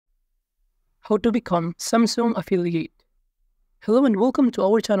How to become Samsung affiliate. Hello and welcome to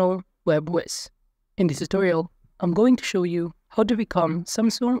our channel WebWiz. In this tutorial, I'm going to show you how to become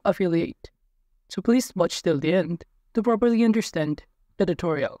Samsung affiliate. So please watch till the end to properly understand the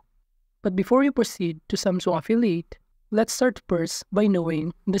tutorial. But before we proceed to Samsung affiliate, let's start first by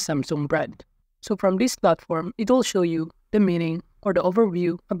knowing the Samsung brand. So from this platform, it will show you the meaning or the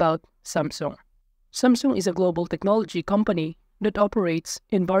overview about Samsung. Samsung is a global technology company that operates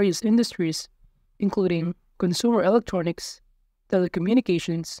in various industries, including consumer electronics,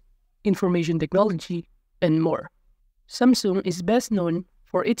 telecommunications, information technology, and more. Samsung is best known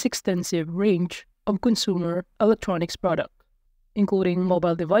for its extensive range of consumer electronics products, including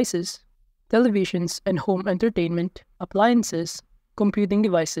mobile devices, televisions and home entertainment, appliances, computing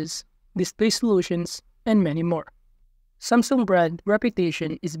devices, display solutions, and many more. Samsung brand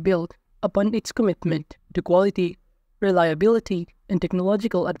reputation is built upon its commitment to quality, reliability, and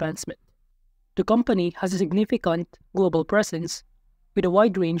technological advancement. The company has a significant global presence with a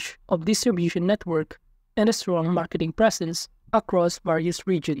wide range of distribution network and a strong marketing presence across various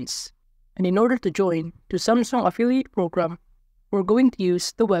regions. And in order to join the Samsung affiliate program, we're going to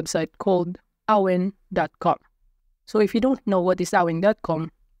use the website called awin.com. So if you don't know what is awin.com,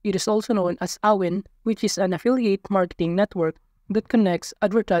 it is also known as Awin, which is an affiliate marketing network that connects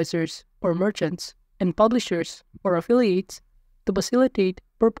advertisers or merchants and publishers or affiliates to facilitate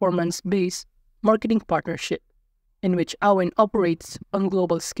performance-based marketing partnership, in which Awin operates on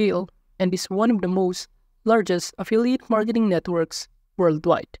global scale and is one of the most largest affiliate marketing networks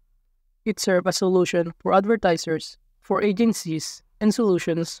worldwide. It serves as a solution for advertisers, for agencies, and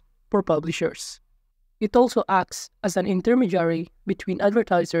solutions for publishers. It also acts as an intermediary between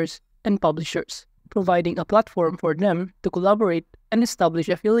advertisers and publishers, providing a platform for them to collaborate and establish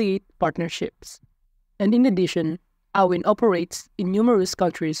affiliate partnerships. And in addition, Awin operates in numerous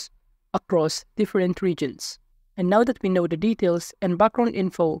countries across different regions. And now that we know the details and background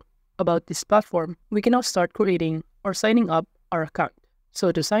info about this platform, we can now start creating or signing up our account.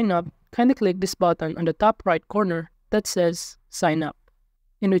 So to sign up, kindly click this button on the top right corner that says Sign Up,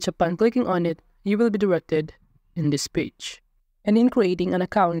 in which upon clicking on it, you will be directed in this page. And in creating an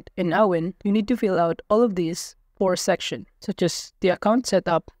account in Awin, you need to fill out all of these 4 sections, such as the account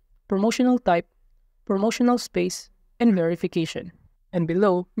setup, promotional type, promotional space, and verification. And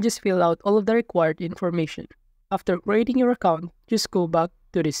below, just fill out all of the required information. After creating your account, just go back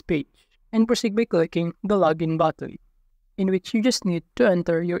to this page and proceed by clicking the login button, in which you just need to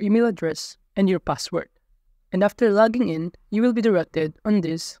enter your email address and your password. And after logging in, you will be directed on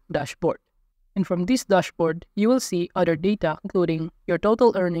this dashboard. And from this dashboard, you will see other data including your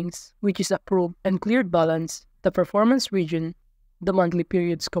total earnings, which is approved and cleared balance, the performance region, the monthly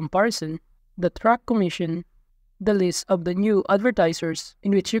periods comparison, the track commission, the list of the new advertisers in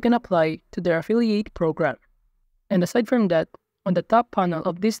which you can apply to their affiliate program. And aside from that, on the top panel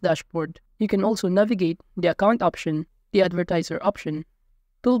of this dashboard, you can also navigate the account option, the advertiser option,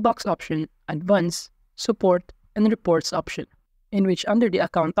 toolbox option, advanced, support, and reports option, in which under the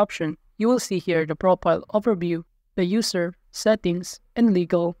account option, you will see here the profile overview, the user, settings, and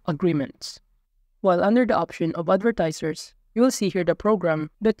legal agreements. While under the option of advertisers, you will see here the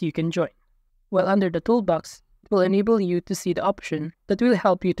program that you can join. While under the toolbox, it will enable you to see the option that will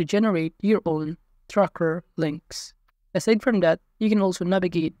help you to generate your own tracker links. Aside from that, you can also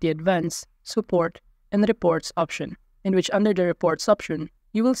navigate the advanced, support, and reports option, in which under the reports option,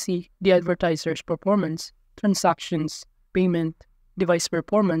 you will see the advertiser's performance, transactions, payment, device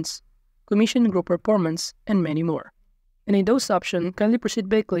performance, commission group performance, and many more. And in those options, kindly proceed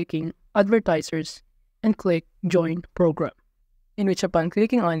by clicking Advertisers and click Join Program, in which upon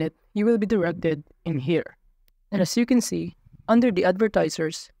clicking on it, you will be directed in here. And as you can see, under the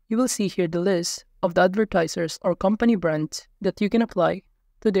advertisers, you will see here the list of the advertisers or company brands that you can apply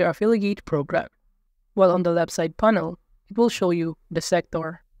to their affiliate program. While on the left side panel, it will show you the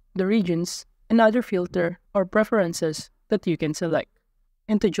sector, the regions, and other filter or preferences that you can select.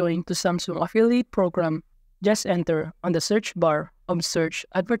 And to join the Samsung affiliate program, just enter on the search bar of search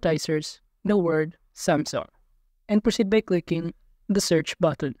advertisers the word Samsung and proceed by clicking the search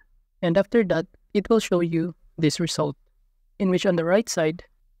button. And after that, it will show you this result, in which on the right side,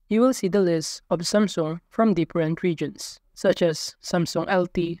 you will see the list of Samsung from different regions, such as Samsung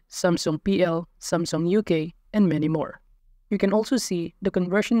LT, Samsung PL, Samsung UK, and many more. You can also see the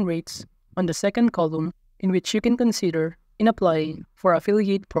conversion rates on the second column, in which you can consider in applying for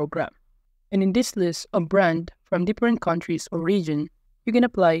affiliate program. And in this list of brand from different countries or region, you can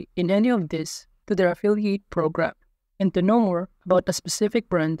apply in any of this to their affiliate program. And to know more about a specific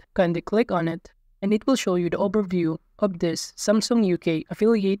brand, kindly click on it and it will show you the overview of this Samsung UK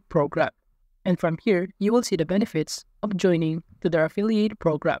affiliate program. And from here, you will see the benefits of joining to their affiliate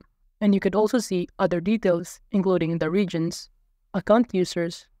program. And you could also see other details, including the regions, account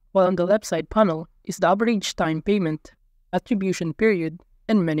users, while on the left side panel is the average time payment, attribution period,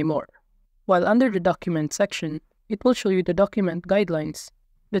 and many more. While under the document section, it will show you the document guidelines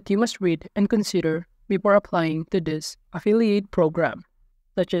that you must read and consider before applying to this affiliate program,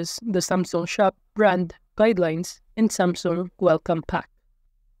 such as the Samsung Shop brand guidelines and Samsung Welcome Pack.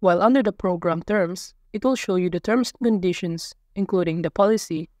 While under the program terms, it will show you the terms and conditions, including the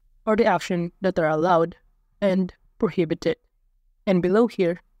policy or the action that are allowed and prohibited. And below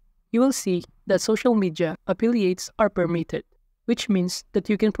here, you will see that social media affiliates are permitted, which means that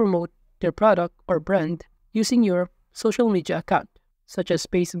you can promote their product or brand using your social media account, such as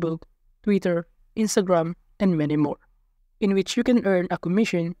Facebook, Twitter, Instagram, and many more, in which you can earn a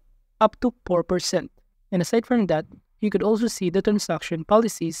commission up to 4%. And aside from that, you could also see the transaction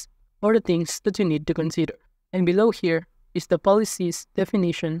policies or the things that you need to consider. And below here is the policies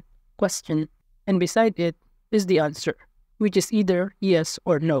definition question, and beside it is the answer, which is either yes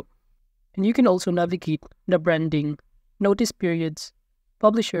or no. And you can also navigate the branding, notice periods,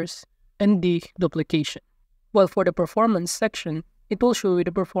 publishers, and deduplication. While for the performance section, it will show you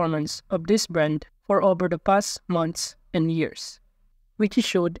the performance of this brand for over the past months and years, which is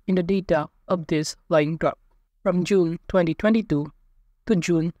showed in the data of this line graph from June 2022 to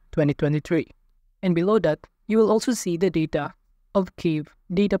June 2023. And below that, you will also see the data of Cave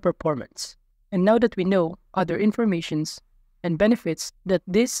data performance. And now that we know other informations and benefits that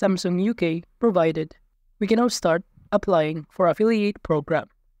this Samsung UK provided, we can now start applying for affiliate program.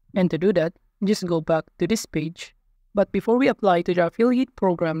 And to do that, just go back to this page. But before we apply to the affiliate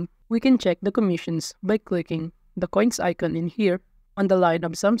program, we can check the commissions by clicking the coins icon in here on the line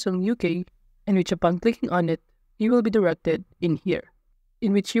of Samsung UK, in which upon clicking on it, you will be directed in here,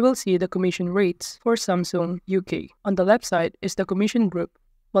 in which you will see the commission rates for Samsung UK. On the left side is the commission group,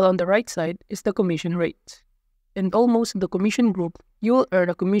 while on the right side is the commission rate. In almost the commission group, you will earn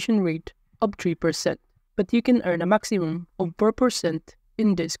a commission rate of 3%, but you can earn a maximum of 4%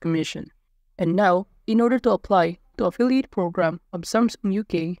 in this commission. And now, in order to apply to affiliate program of Samsung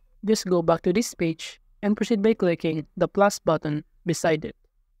UK, just go back to this page and proceed by clicking the plus button beside it.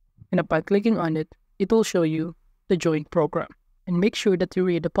 And upon clicking on it, it will show you the join program. And make sure that you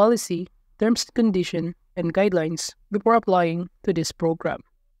read the policy, terms and condition, and guidelines before applying to this program.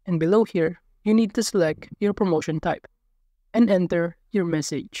 And below here, you need to select your promotion type and enter your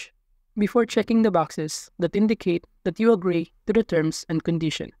message before checking the boxes that indicate that you agree to the terms and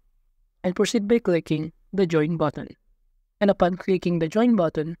condition. And proceed by clicking the join button. And upon clicking the join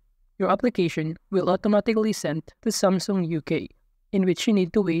button, your application will automatically send to Samsung UK, in which you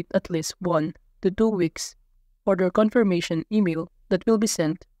need to wait at least 1 to 2 weeks for their confirmation email that will be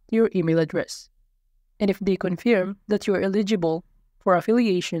sent to your email address. And if they confirm that you are eligible for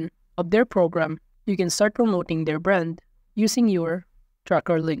affiliation of their program, you can start promoting their brand using your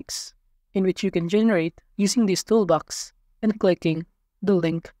tracker links, in which you can generate using this toolbox and clicking the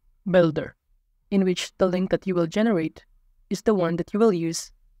link builder, in which the link that you will generate is the one that you will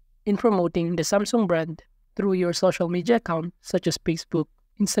use in promoting the Samsung brand through your social media account such as Facebook,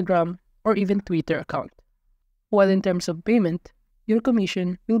 Instagram, or even Twitter account. While in terms of payment, your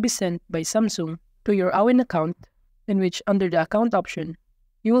commission will be sent by Samsung to your Awin account, in which under the account option,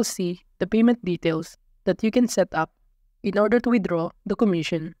 you will see the payment details that you can set up in order to withdraw the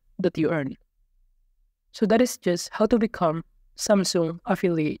commission that you earn. So that is just how to become Samsung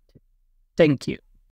affiliate. Thank you.